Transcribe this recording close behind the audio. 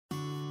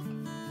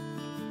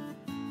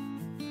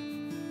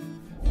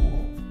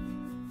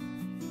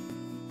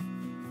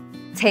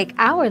Take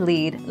our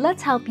lead,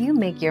 let's help you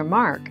make your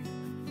mark.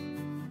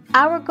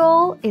 Our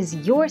goal is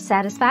your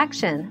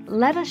satisfaction.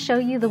 Let us show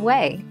you the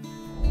way.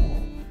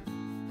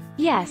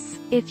 Yes,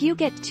 if you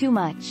get too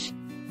much.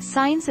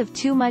 Signs of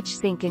too much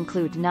zinc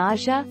include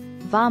nausea,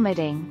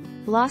 vomiting,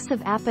 loss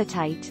of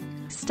appetite,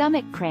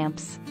 stomach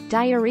cramps,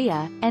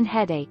 diarrhea, and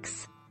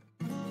headaches.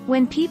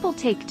 When people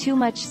take too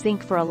much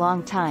zinc for a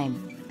long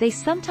time, they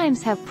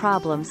sometimes have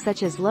problems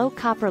such as low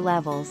copper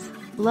levels,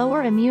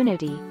 lower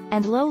immunity,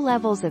 and low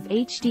levels of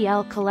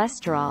HDL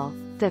cholesterol,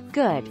 the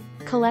good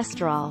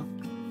cholesterol.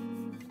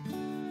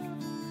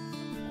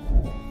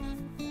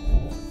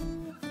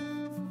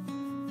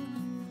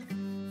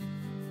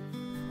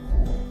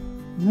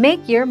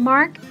 Make your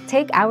mark,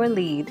 take our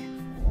lead.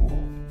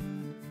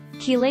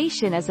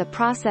 Chelation is a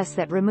process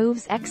that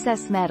removes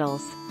excess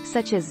metals,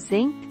 such as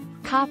zinc,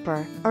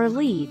 copper, or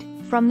lead,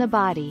 from the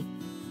body.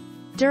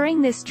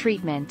 During this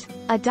treatment,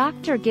 a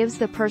doctor gives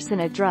the person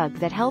a drug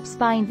that helps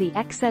bind the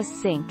excess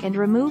zinc and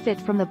remove it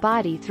from the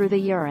body through the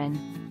urine.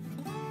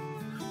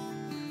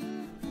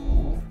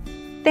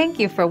 Thank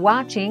you for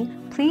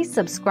watching. Please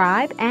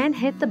subscribe and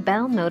hit the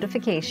bell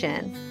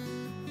notification.